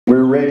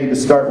we're ready to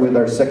start with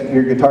our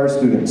second-year guitar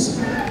students.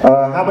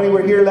 How many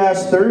were here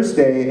last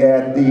Thursday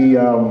at the,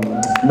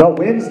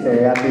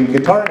 Wednesday at the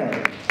guitar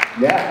night?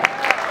 Yeah.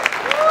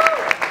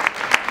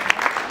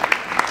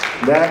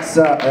 That's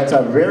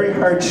a very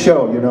hard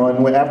show, you know,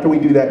 and after we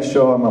do that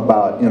show, I'm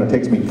about, it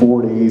takes me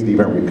 4 days to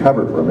even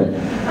recover from it.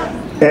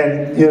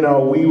 And,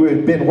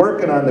 we've been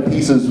working on the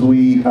pieces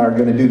we are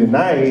going to do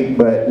tonight,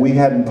 but we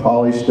hadn't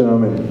polished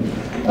them,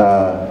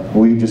 and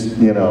we just,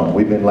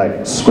 we've been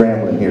like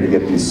scrambling here to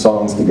get these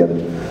songs together.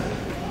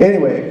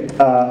 Anyway,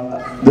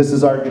 this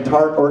is our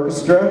guitar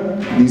orchestra.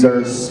 These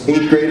are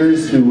 8th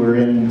graders who were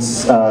in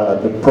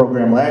the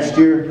program last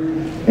year,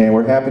 and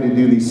we're happy to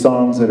do these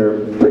songs that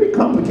are pretty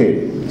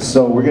complicated.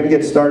 So we're going to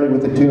get started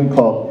with a tune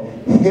called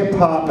Hip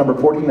Hop number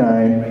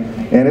 49,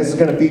 and this is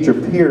going to feature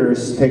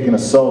Pierce taking a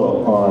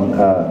solo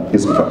on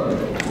his guitar.